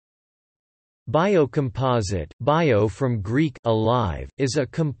Biocomposite, bio from Greek alive, is a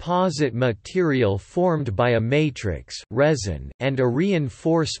composite material formed by a matrix resin and a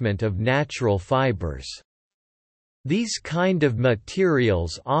reinforcement of natural fibers. These kind of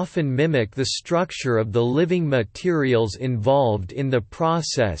materials often mimic the structure of the living materials involved in the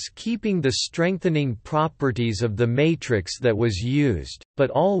process, keeping the strengthening properties of the matrix that was used, but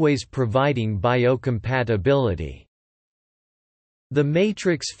always providing biocompatibility. The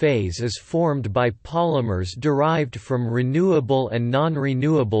matrix phase is formed by polymers derived from renewable and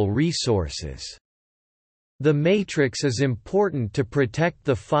non-renewable resources. The matrix is important to protect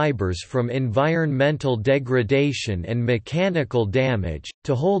the fibers from environmental degradation and mechanical damage,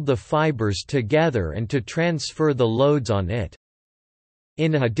 to hold the fibers together and to transfer the loads on it.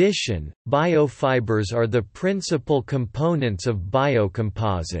 In addition, biofibers are the principal components of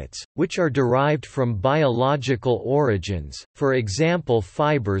biocomposites, which are derived from biological origins, for example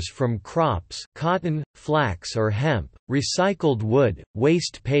fibers from crops cotton, flax or hemp, recycled wood,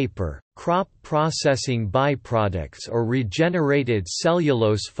 waste paper, crop processing byproducts or regenerated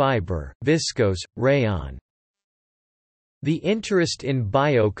cellulose fiber viscose, rayon. The interest in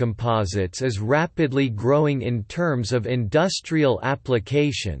biocomposites is rapidly growing in terms of industrial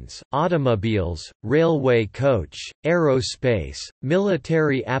applications, automobiles, railway coach, aerospace,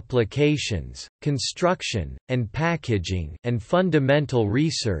 military applications, construction, and packaging, and fundamental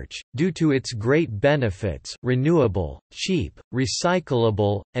research, due to its great benefits: renewable, cheap,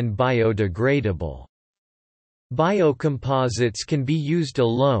 recyclable, and biodegradable. Biocomposites can be used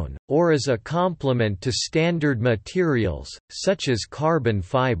alone, or as a complement to standard materials, such as carbon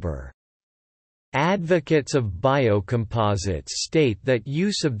fiber. Advocates of biocomposites state that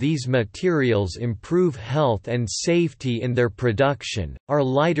use of these materials improve health and safety in their production, are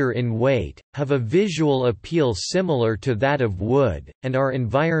lighter in weight, have a visual appeal similar to that of wood, and are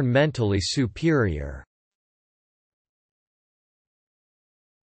environmentally superior.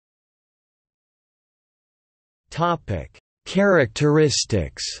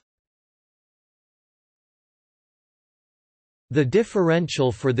 Characteristics. The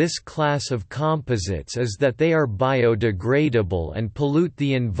differential for this class of composites is that they are biodegradable and pollute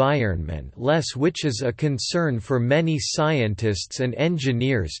the environment less, which is a concern for many scientists and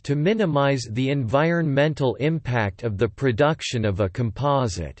engineers to minimize the environmental impact of the production of a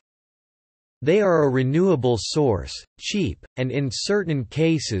composite. They are a renewable source, cheap, and in certain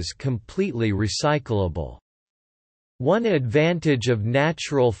cases completely recyclable. One advantage of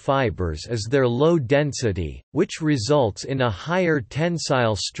natural fibers is their low density, which results in a higher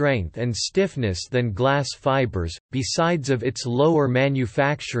tensile strength and stiffness than glass fibers, besides of its lower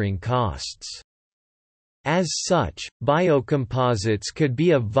manufacturing costs. As such, biocomposites could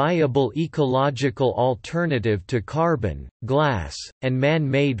be a viable ecological alternative to carbon, glass, and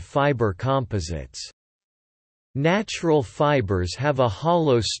man-made fiber composites. Natural fibers have a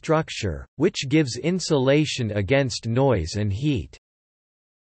hollow structure, which gives insulation against noise and heat.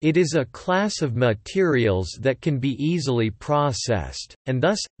 It is a class of materials that can be easily processed, and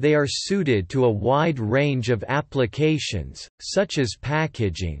thus, they are suited to a wide range of applications, such as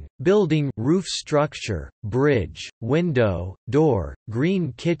packaging, building roof structure, bridge, window, door,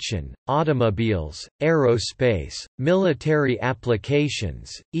 green kitchen, automobiles, aerospace, military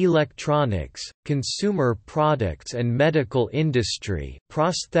applications, electronics, consumer products and medical industry,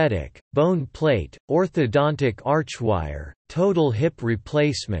 prosthetic, bone plate, orthodontic archwire, total hip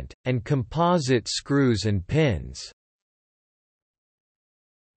replacement, and composite screws and pins.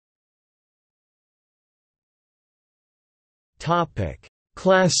 Topic: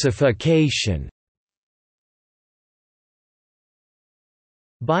 Classification.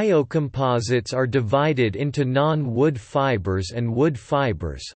 Biocomposites are divided into non-wood fibers and wood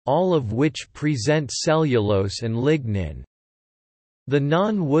fibers, all of which present cellulose and lignin. The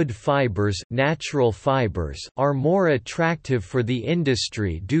non-wood fibers, natural fibers are more attractive for the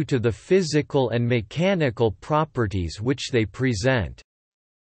industry due to the physical and mechanical properties which they present.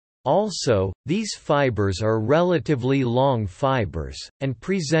 Also, these fibers are relatively long fibers, and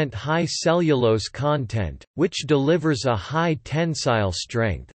present high cellulose content, which delivers a high tensile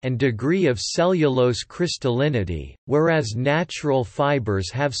strength, and degree of cellulose crystallinity, whereas natural fibers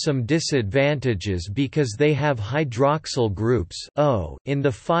have some disadvantages because they have hydroxyl groups O in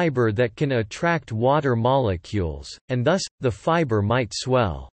the fiber that can attract water molecules, and thus, the fiber might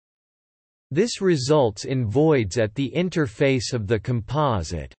swell. This results in voids at the interface of the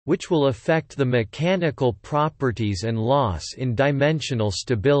composite, which will affect the mechanical properties and loss in dimensional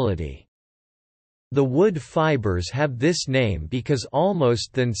stability. The wood fibers have this name because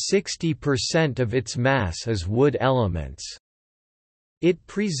almost than 60% of its mass is wood elements. It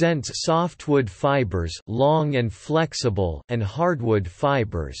presents softwood fibers long and flexible and hardwood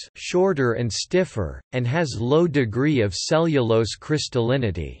fibers shorter and stiffer, and has low degree of cellulose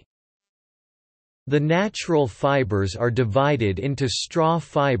crystallinity. The natural fibers are divided into straw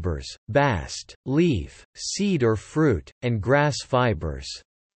fibers, bast, leaf, seed or fruit, and grass fibers.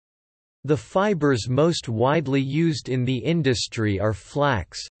 The fibers most widely used in the industry are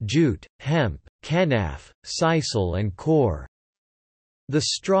flax, jute, hemp, kenaf, sisal and core. The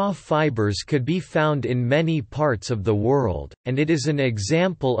straw fibers could be found in many parts of the world, and it is an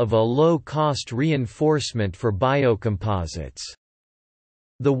example of a low-cost reinforcement for biocomposites.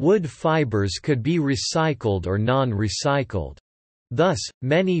 The wood fibers could be recycled or non-recycled. Thus,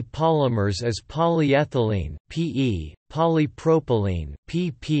 many polymers as polyethylene (PE), polypropylene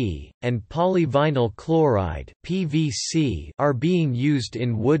 (PP), and polyvinyl chloride (PVC) are being used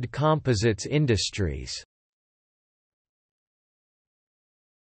in wood composites industries.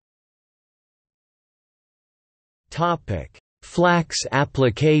 Topic: Flax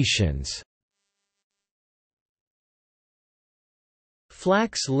applications.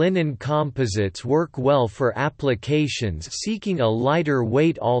 Flax linen composites work well for applications seeking a lighter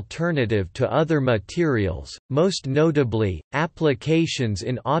weight alternative to other materials, most notably, applications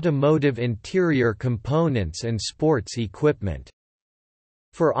in automotive interior components and sports equipment.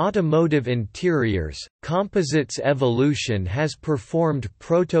 For automotive interiors, Composites Evolution has performed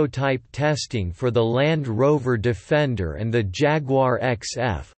prototype testing for the Land Rover Defender and the Jaguar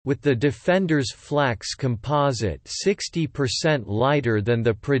XF, with the Defender's flax composite 60% lighter than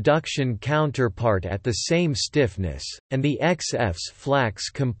the production counterpart at the same stiffness, and the XF's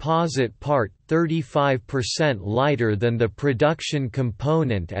flax composite part 35% lighter than the production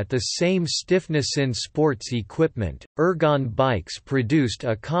component at the same stiffness. In sports equipment, Ergon Bikes produced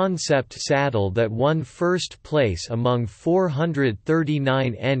a concept saddle that won first place among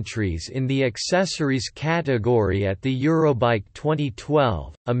 439 entries in the accessories category at the Eurobike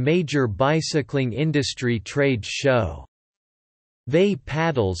 2012, a major bicycling industry trade show. Vey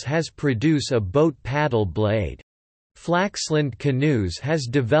Paddles has produced a boat paddle blade. Flaxland Canoes has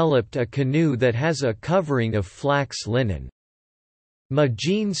developed a canoe that has a covering of flax linen.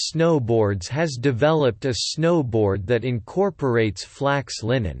 Majin Snowboards has developed a snowboard that incorporates flax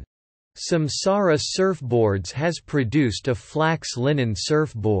linen. Samsara Surfboards has produced a flax linen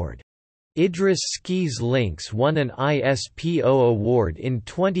surfboard. Idris Skis Lynx won an ISPO award in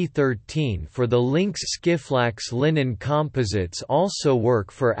 2013 for the Lynx Skiflax linen composites. Also work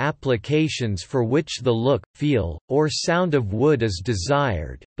for applications for which the look, feel, or sound of wood is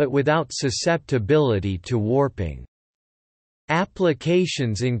desired, but without susceptibility to warping.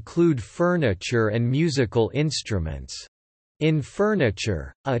 Applications include furniture and musical instruments. In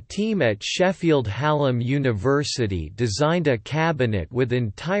furniture, a team at Sheffield Hallam University designed a cabinet with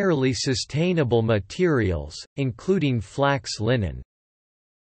entirely sustainable materials, including flax linen.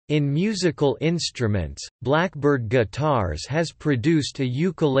 In musical instruments, Blackbird Guitars has produced a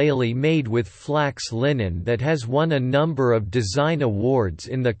ukulele made with flax linen that has won a number of design awards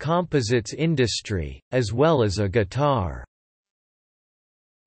in the composites industry, as well as a guitar.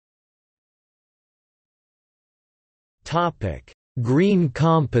 Green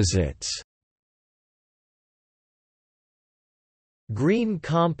composites. Green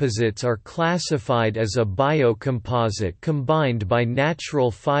composites are classified as a biocomposite combined by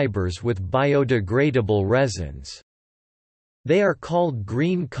natural fibers with biodegradable resins. They are called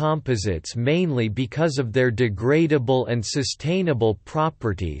green composites mainly because of their degradable and sustainable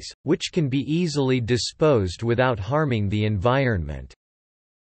properties, which can be easily disposed without harming the environment.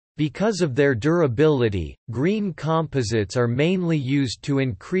 Because of their durability, green composites are mainly used to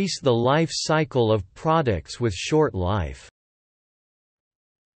increase the life cycle of products with short life.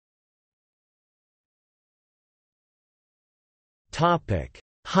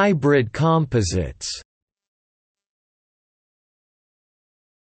 Hybrid composites.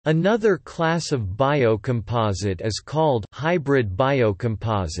 Another class of biocomposite is called hybrid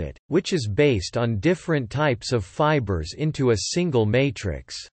biocomposite, which is based on different types of fibers into a single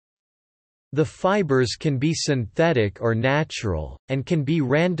matrix. The fibers can be synthetic or natural, and can be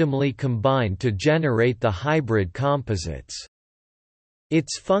randomly combined to generate the hybrid composites.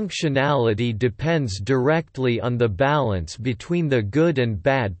 Its functionality depends directly on the balance between the good and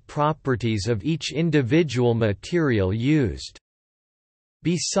bad properties of each individual material used.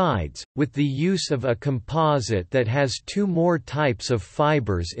 Besides, with the use of a composite that has two more types of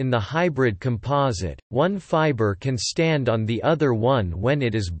fibers in the hybrid composite, one fiber can stand on the other one when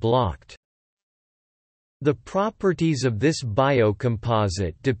it is blocked. The properties of this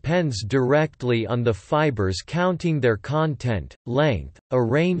biocomposite depends directly on the fibers, counting their content, length,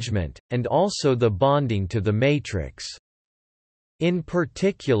 arrangement, and also the bonding to the matrix. In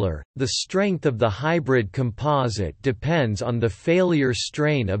particular, the strength of the hybrid composite depends on the failure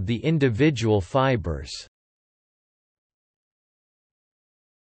strain of the individual fibers.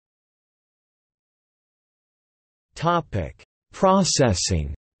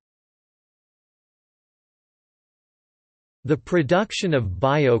 Processing. The production of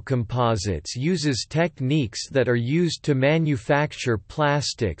biocomposites uses techniques that are used to manufacture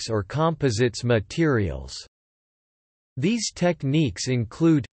plastics or composites materials. These techniques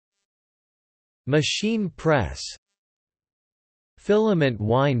include machine press, filament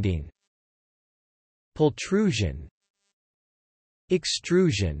winding, pultrusion,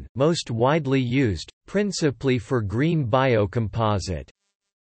 extrusion, most widely used, principally for green biocomposite,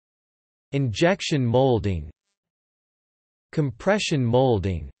 injection molding, compression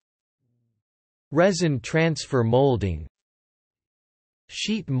molding, resin transfer molding,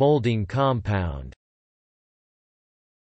 sheet molding compound.